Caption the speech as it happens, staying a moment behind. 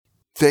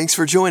Thanks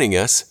for joining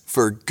us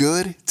for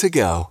Good to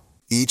Go.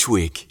 Each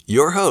week,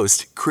 your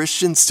host,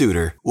 Christian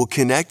Studer, will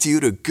connect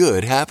you to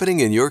good happening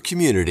in your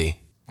community.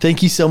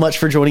 Thank you so much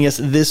for joining us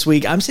this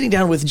week. I'm sitting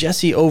down with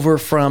Jesse over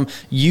from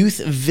Youth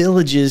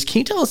Villages. Can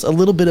you tell us a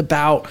little bit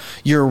about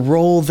your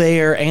role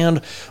there and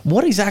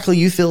what exactly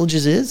Youth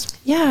Villages is?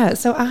 Yeah,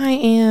 so I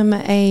am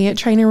a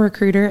trainer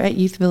recruiter at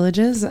Youth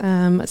Villages.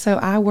 So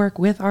I work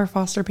with our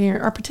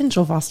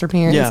potential foster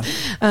parents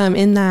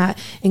in that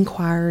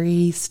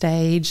inquiry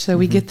stage. So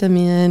we get them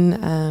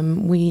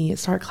in, we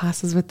start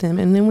classes with them,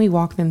 and then we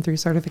walk them through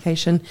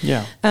certification.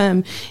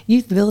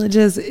 Youth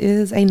Villages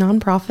is a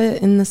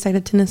nonprofit in the state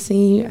of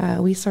Tennessee.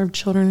 We serve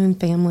children and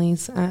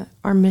families.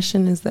 Our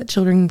mission is that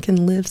children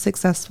can live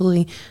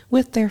successfully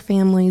with their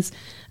families.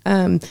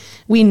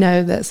 We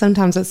know that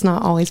sometimes it's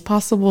not always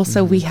possible,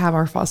 so we have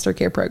our foster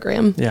care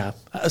program.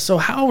 So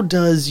how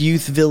does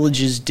Youth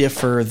Villages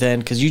differ then?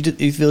 Because Youth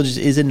Villages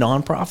is a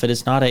nonprofit;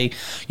 it's not a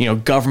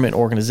government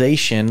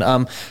organization.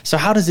 So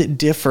how does it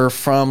differ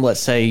from,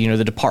 let's say,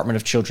 the Department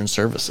of Children's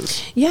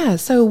Services? Yeah,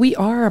 so we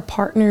are a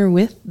partner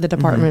with the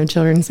Department of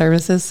Children's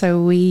Services,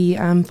 so we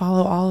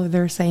follow all of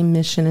their same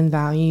mission and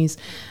values.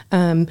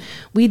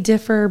 We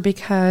differ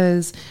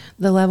because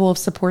the level of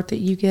support that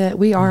you get.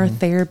 We are a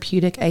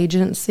therapeutic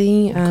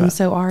agency,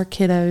 so our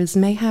kiddos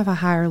may have a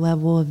higher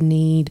level of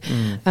need,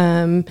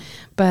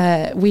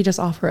 but we just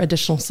offer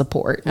additional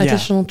support,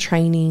 additional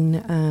training,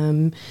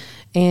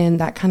 and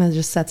that kind of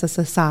just sets us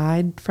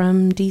aside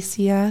from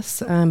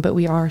DCS, but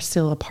we are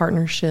still a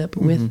partnership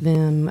with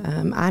them.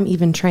 I'm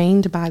even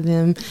trained by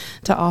them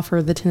to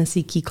offer the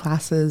Tennessee Key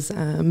classes.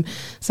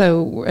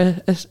 So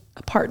we're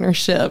a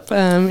partnership.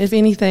 If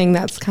anything,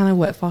 that's kind of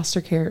what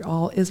foster care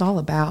is all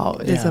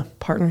about, is a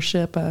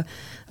partnership, a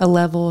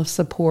level of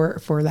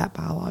support for that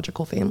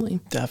biological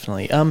family.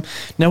 Definitely.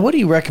 Now, what do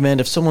you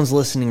recommend if someone's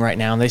listening right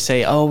now and they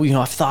say,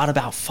 I've thought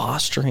about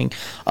fostering?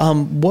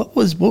 What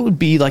would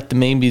be like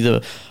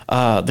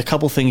the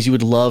couple things you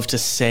would love to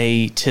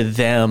say to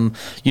them,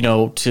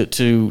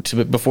 to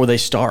before they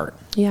start?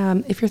 Yeah.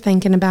 If you're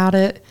thinking about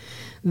it,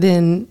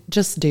 then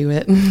just do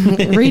it.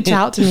 Reach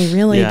out to me,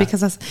 really,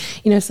 because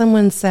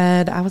someone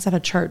said, I was at a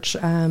church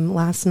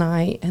last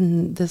night,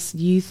 and this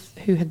youth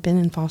who had been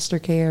in foster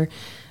care,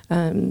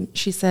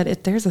 she said,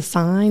 if there's a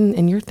sign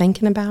and you're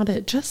thinking about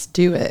it, just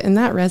do it. And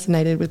that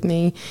resonated with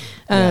me.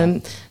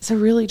 So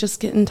really just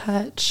get in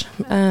touch.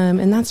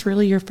 And that's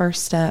really your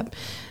first step.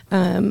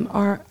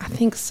 I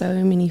think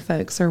so many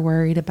folks are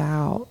worried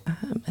about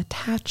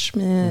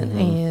attachment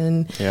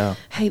and,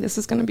 hey, this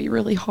is going to be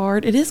really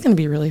hard. It is going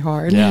to be really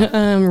hard.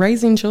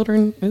 Raising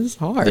children is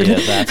hard. Yeah,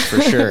 that's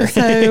for sure.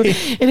 So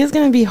it is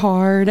going to be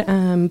hard.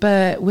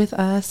 But with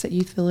us at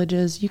Youth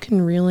Villages, you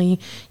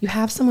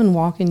have someone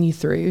walking you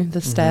through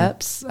the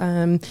steps.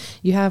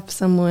 You have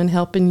someone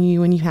helping you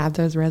when you have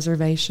those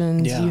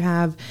reservations. You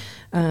have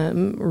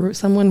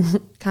someone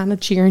kind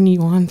of cheering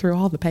you on through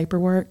all the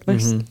paperwork.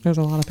 There's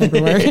a lot of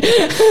paperwork.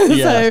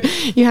 So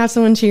you have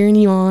someone cheering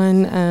you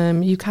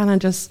on.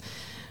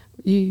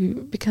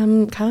 You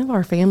become kind of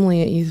our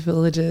family at Youth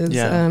Villages.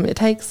 It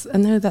takes, I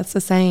know that's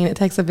the saying, it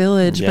takes a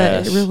village,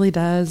 but it really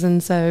does.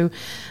 And so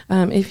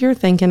if you're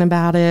thinking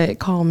about it,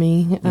 call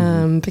me,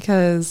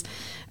 because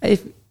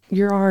if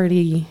you're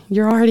already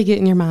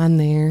getting your mind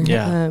there.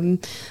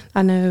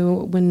 I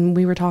know when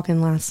we were talking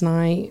last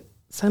night,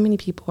 so many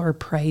people are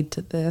prayed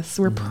to this.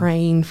 We're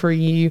praying for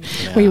you.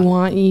 We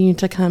want you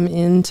to come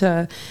in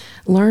to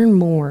learn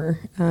more,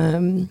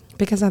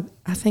 because I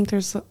think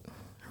there's a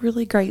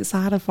really great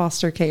side of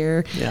foster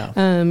care.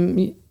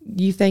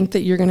 You think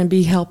that you're going to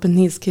be helping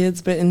these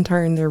kids, but in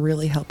turn, they're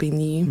really helping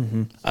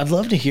you. I'd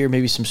love to hear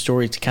maybe some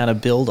stories to kind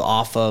of build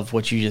off of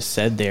what you just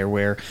said there,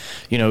 where,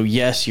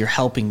 yes, you're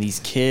helping these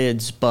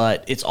kids,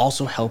 but it's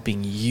also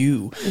helping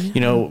you.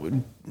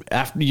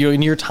 After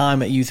in your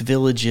time at Youth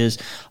Villages,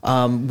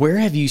 where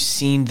have you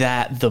seen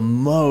that the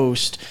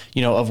most,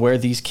 of where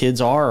these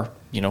kids are,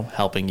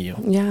 helping you?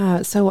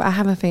 Yeah. So I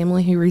have a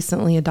family who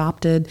recently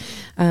adopted,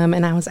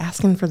 and I was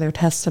asking for their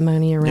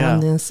testimony around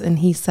this, and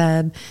he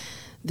said,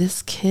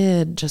 this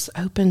kid just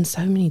opened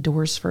so many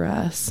doors for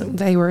us.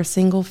 They were a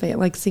single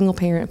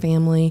parent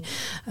family,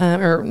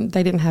 or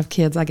they didn't have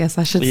kids, I guess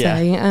I should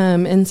say.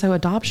 And so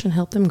adoption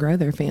helped them grow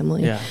their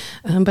family.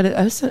 But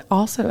it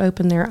also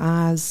opened their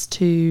eyes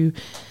to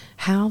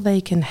how they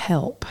can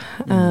help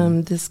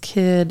this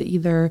kid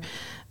either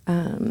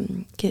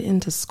get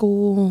into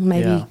school,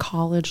 maybe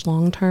college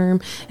long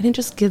term, and it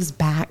just gives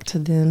back to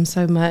them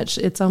so much.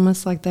 It's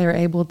almost like they're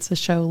able to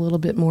show a little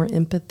bit more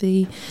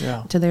empathy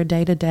to their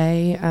day to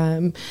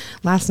day.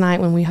 Last night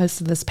when we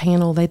hosted this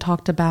panel,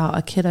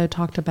 a kiddo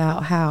talked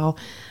about how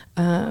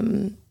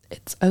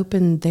it's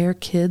opened their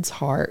kid's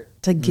heart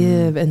to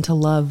give and to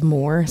love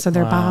more. So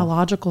their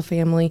biological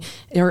family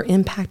are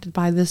impacted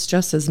by this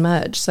just as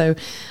much. So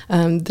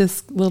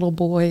this little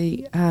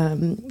boy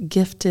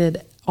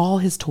gifted all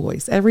his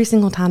toys. Every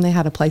single time they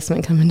had a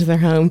placement come into their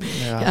home,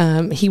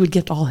 he would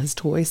gift all his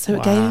toys. So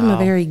it gave him a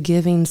very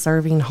giving,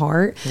 serving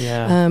heart.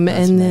 And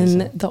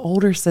then the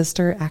older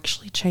sister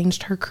actually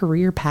changed her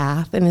career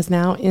path and is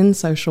now in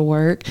social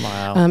work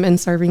and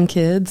serving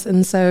kids.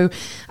 And so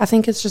I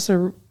think it's just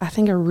a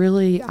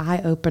really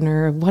eye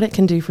opener of what it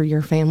can do for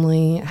your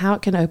family, how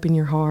it can open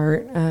your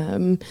heart.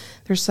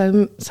 There's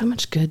so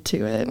much good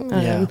to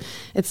it.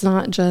 It's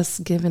not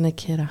just giving a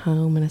kid a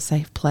home and a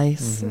safe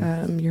place.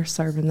 You're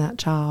serving that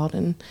child,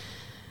 and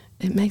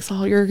it makes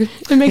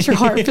your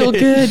heart feel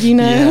good, you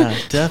know? Yeah,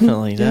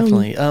 definitely.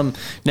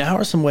 Now, how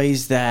are some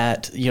ways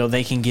that,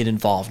 they can get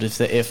involved?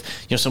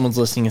 If someone's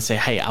listening and say,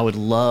 hey, I would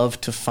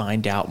love to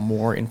find out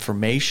more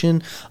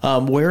information,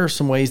 where are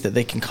some ways that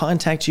they can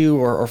contact you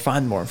or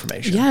find more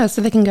information? Yeah,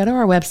 so they can go to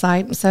our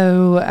website.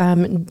 So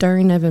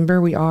during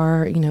November, we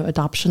are,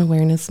 Adoption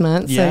Awareness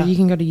Month. So you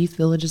can go to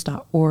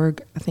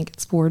youthvillages.org. I think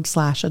it's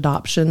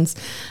 /adoptions.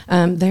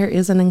 There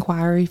is an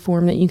inquiry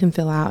form that you can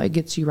fill out. It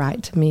gets you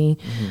right to me.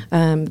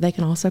 They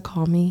can also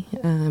call me.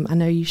 I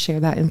know you share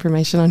that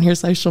information on your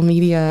social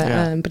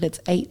media, but it's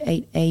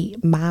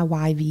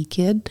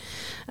 888-MY-YV-KID.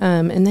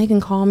 And they can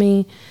call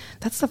me.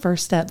 That's the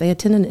first step. They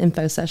attend an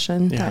info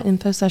session. That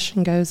info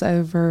session goes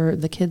over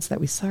the kids that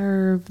we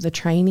serve, the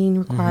training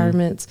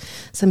requirements,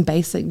 some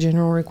basic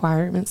general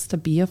requirements to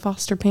be a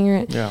foster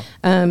parent.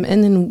 And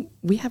then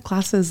we have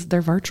classes,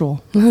 they're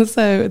virtual.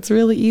 So it's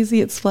really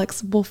easy. It's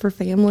flexible for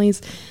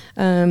families.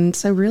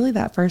 So really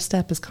that first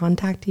step is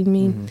contacting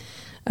me.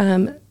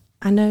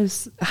 I know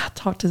I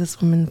talked to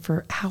this woman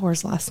for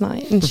hours last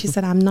night, and she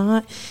said, I'm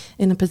not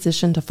in a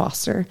position to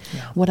foster.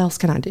 What else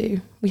can I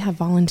do? We have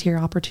volunteer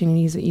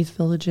opportunities at Youth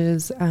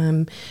Villages.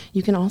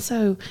 You can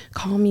also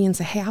call me and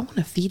say, hey, I want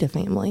to feed a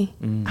family.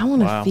 I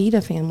want to feed a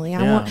family.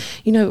 I want,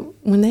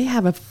 when they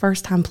have a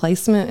first-time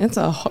placement,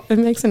 it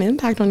makes an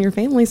impact on your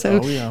family.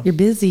 So you're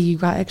busy,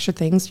 you've got extra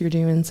things you're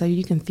doing, so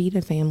you can feed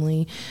a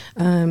family.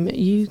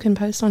 You can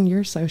post on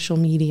your social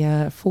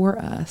media for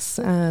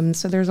us.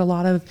 So there's a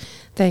lot of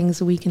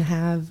things we can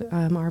have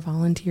our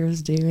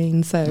volunteers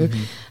doing. So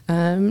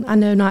I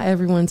know not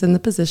everyone's in the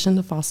position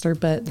to foster,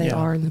 but they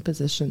are in the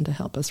position to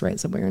help us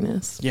raise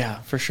awareness.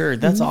 Yeah, for sure.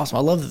 That's awesome.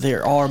 I love that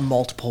there are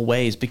multiple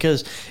ways,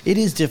 because it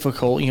is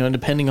difficult,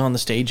 depending on the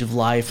stage of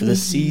life, the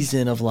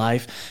season of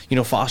life,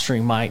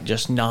 fostering might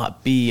just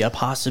not be a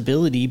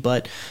possibility,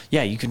 but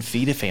you can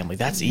feed a family.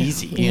 That's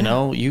easy.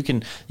 You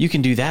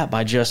can do that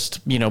by just,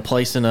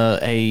 placing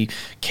a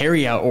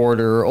carry out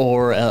order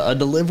or a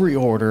delivery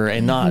order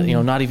and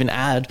not even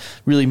add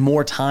really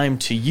more time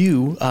to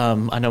you.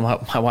 I know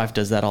my wife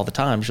does that all the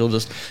time. She'll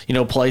just,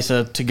 place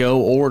a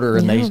to-go order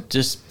and they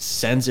just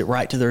sends it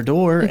right to their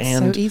door. It's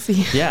and so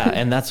easy.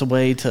 And that's a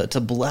way to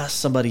bless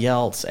somebody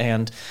else,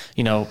 and,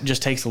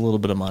 just takes a little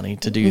bit of money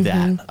to do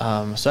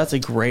that. So that's a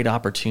great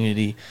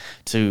opportunity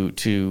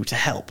to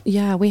help.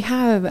 Yeah, we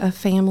have a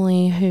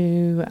family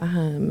who,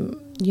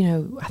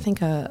 I think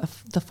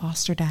the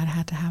foster dad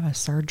had to have a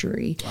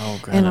surgery. Oh,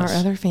 goodness. And our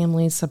other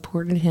families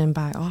supported him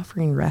by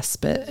offering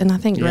respite. And I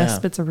think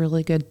respite's a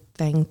really good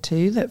thing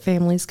too that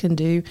families can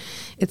do.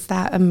 It's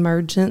that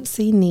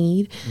emergency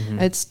need.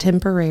 It's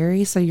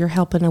temporary, so you're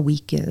helping a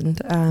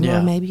weekend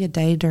or maybe a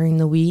day during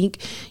the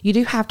week. You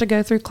do have to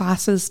go through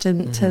classes to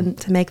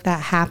make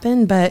that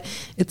happen, but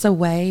it's a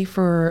way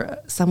for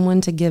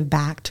someone to give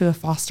back to a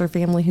foster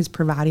family who's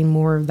providing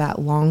more of that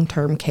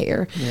long-term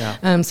care.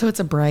 So it's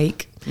a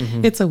break.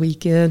 It's a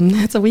weekend.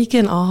 It's a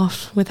weekend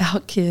off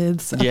without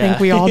kids. I think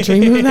we all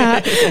dream of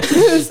that.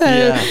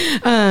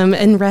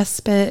 And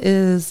respite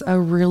is a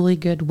really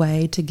good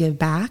way to give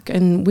back.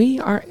 And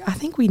I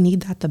think we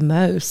need that the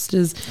most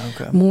is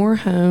more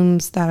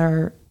homes that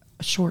are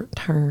short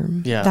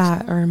term,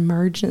 that are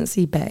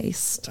emergency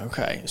based.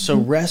 Okay. So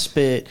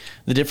respite,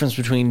 the difference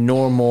between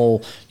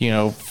normal,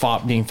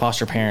 being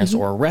foster parents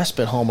or a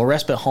respite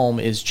home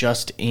is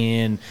just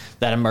in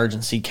that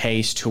emergency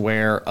case to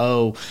where,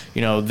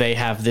 they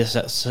have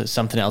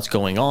something else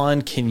going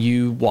on. Can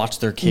you watch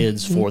their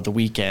kids for the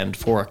weekend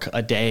for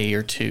a day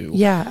or two?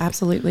 Yeah,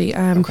 absolutely.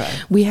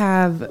 We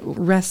have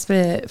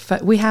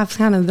respite. We have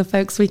kind of the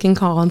folks we can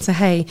call and say,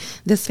 hey,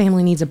 this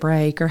family needs a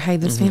break, or hey,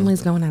 this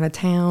family's going out of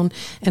town,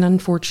 and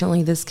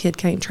unfortunately this kid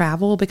can't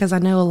travel, because I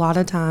know a lot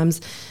of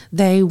times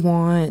they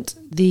want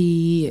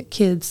the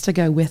kids to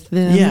go with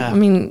them. I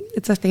mean,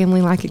 it's a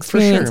family-like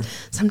experience. For sure.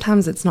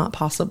 Sometimes it's not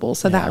possible.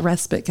 So that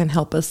respite can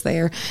help us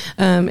there.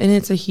 And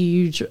it's a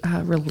huge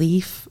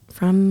relief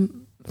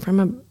from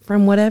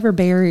whatever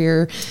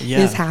barrier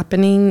is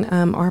happening.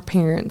 Our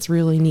parents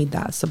really need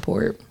that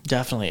support.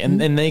 Definitely.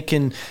 And they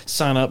can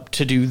sign up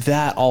to do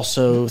that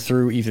also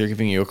through either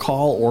giving you a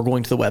call or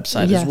going to the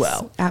website as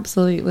well.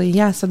 Absolutely.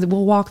 Yeah. So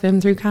we'll walk them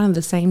through kind of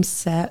the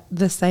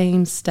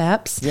same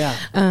steps.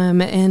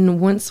 And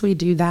once we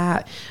do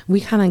that,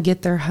 we kind of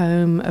get their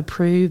home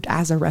approved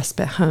as a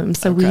respite home.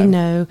 So we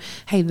know,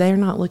 hey, they're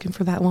not looking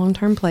for that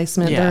long-term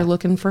placement. They're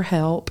looking for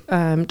help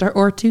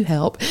or to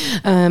help.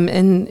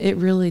 And it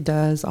really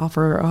does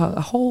offer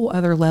a whole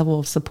other level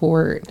of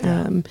support.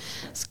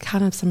 It's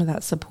kind of some of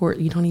that support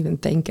you don't even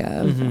think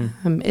of.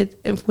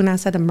 When I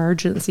said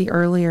emergency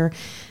earlier,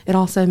 it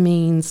also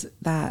means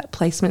that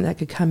placement that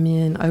could come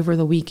in over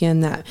the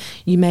weekend that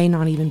you may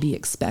not even be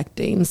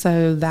expecting.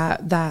 So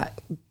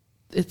that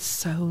it's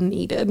so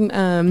needed.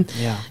 And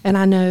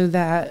I know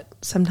that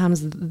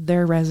sometimes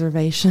their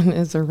reservation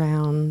is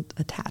around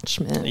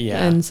attachment.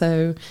 Yeah. And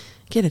so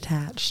get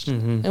attached.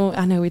 And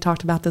I know we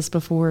talked about this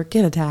before.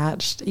 Get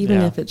attached,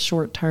 even if it's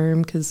short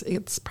term, because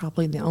it's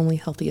probably the only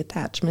healthy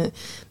attachment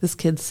this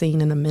kid's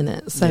seen in a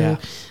minute. So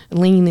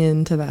lean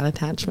into that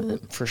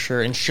attachment. For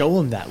sure. And show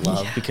them that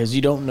love because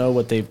you don't know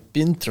what they've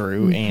been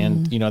through.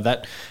 And, you know,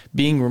 that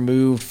being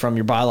removed from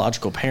your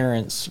biological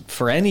parents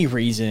for any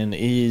reason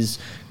is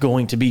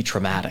going to be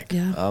traumatic.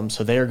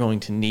 So they're going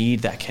to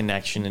need that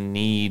connection and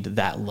need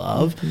that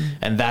love.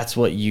 And that's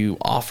what you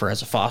offer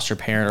as a foster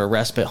parent or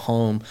respite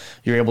home.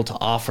 You're able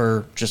to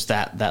offer just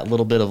that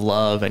little bit of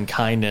love and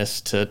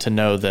kindness to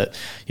know that,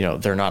 you know,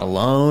 they're not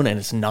alone and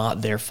it's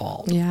not their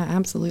fault. Yeah,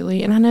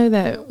 absolutely. And I know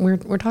that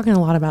we're talking a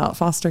lot about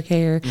foster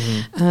care.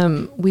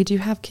 We do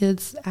have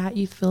kids at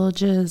youth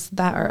villages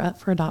that are up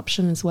for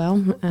adoption as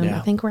well.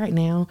 I think right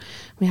now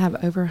we have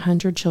over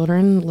 100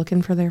 children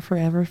looking for their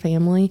forever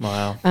family.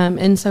 Wow.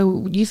 And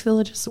so youth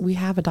villages, we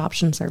have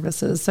adoption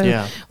services.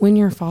 So when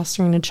you're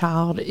fostering a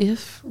child,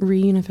 if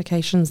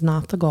reunification is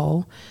not the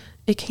goal,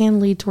 it can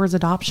lead towards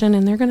adoption,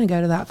 and they're going to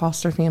go to that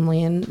foster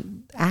family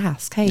and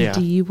ask, hey, do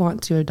you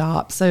want to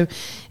adopt? So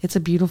it's a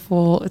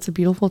beautiful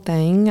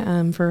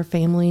thing for a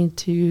family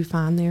to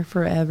find their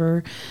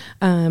forever.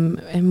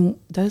 And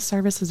those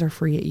services are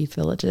free at youth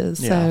villages.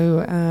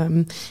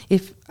 So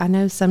if I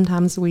know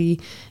sometimes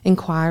we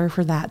inquire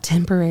for that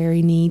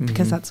temporary need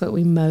because that's what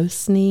we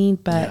most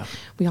need, but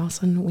we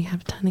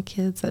have a ton of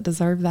kids that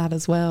deserve that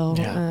as well.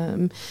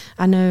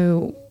 I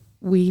know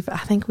I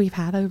think we've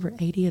had over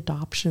 80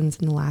 adoptions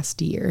in the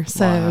last year.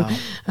 So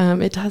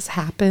it does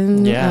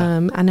happen.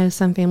 I know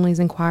some families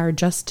inquire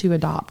just to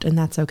adopt, and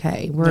that's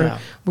okay.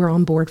 We're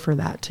on board for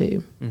that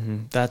too.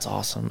 That's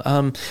awesome.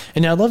 And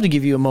now I'd love to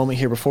give you a moment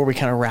here before we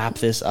kind of wrap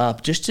this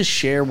up, just to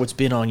share what's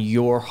been on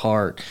your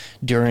heart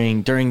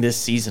during this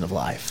season of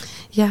life.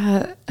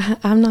 Yeah,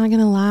 I'm not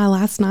going to lie.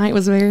 Last night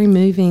was very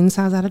moving.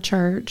 So I was at a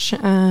church,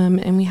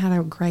 and we had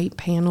a great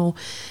panel.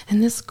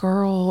 And this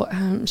girl,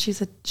 she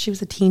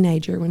was a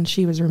teenager when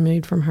she was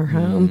removed from her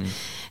home.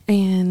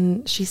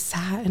 And she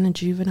sat in a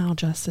juvenile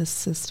justice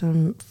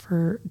system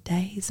for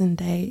days and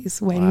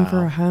days waiting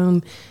for a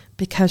home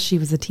because she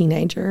was a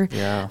teenager.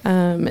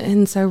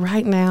 And so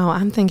right now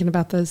I'm thinking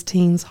about those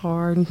teens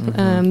hard.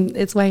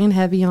 It's weighing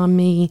heavy on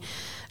me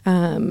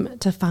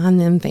to find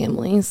them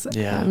families.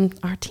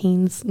 Our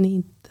teens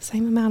need the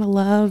same amount of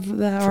love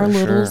that our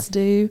littles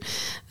do.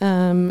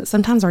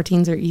 Sometimes our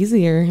teens are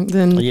easier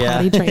than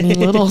potty training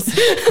littles.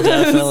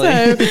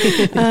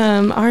 Definitely.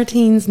 So our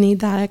teens need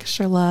that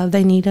extra love.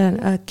 They need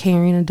a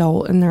caring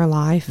adult in their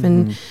life.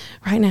 And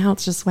right now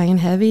it's just weighing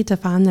heavy to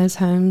find those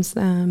homes.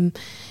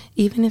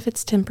 Even if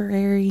it's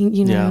temporary,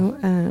 you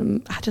know,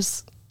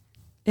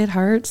 it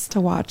hurts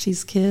to watch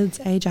these kids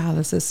age out of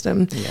the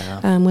system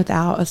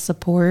without a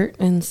support.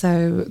 And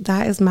so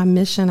that is my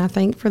mission, I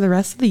think, for the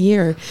rest of the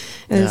year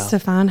is to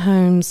find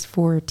homes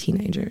for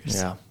teenagers.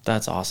 Yeah,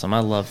 that's awesome.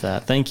 I love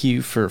that. Thank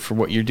you for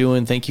what you're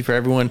doing. Thank you for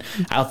everyone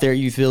out there at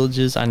youth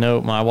villages. I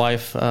know my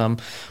wife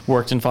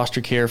worked in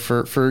foster care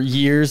for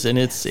years, and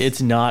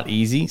it's not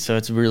easy. So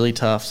it's really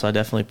tough. So I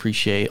definitely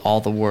appreciate all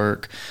the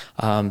work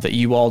that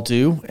you all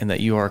do and that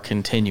you are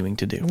continuing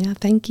to do. Yeah,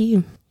 thank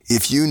you.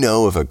 If you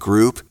know of a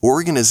group,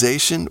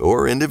 organization,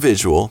 or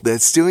individual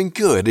that's doing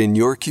good in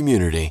your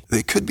community,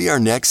 they could be our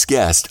next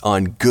guest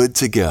on Good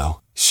to Go.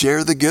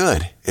 Share the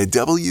good at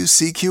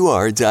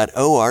WCQR.org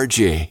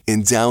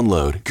and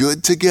download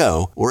Good to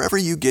Go wherever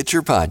you get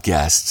your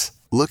podcasts.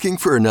 Looking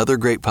for another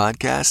great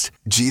podcast?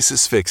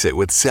 Jesus Fix It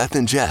with Seth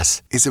and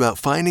Jess is about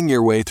finding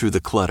your way through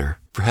the clutter,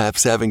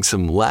 perhaps having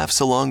some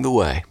laughs along the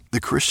way. The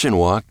Christian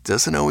walk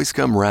doesn't always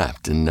come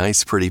wrapped in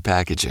nice, pretty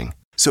packaging.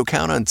 So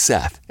count on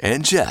Seth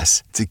and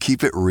Jess to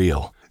keep it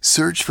real.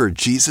 Search for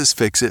Jesus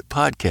Fix It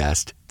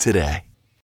podcast today.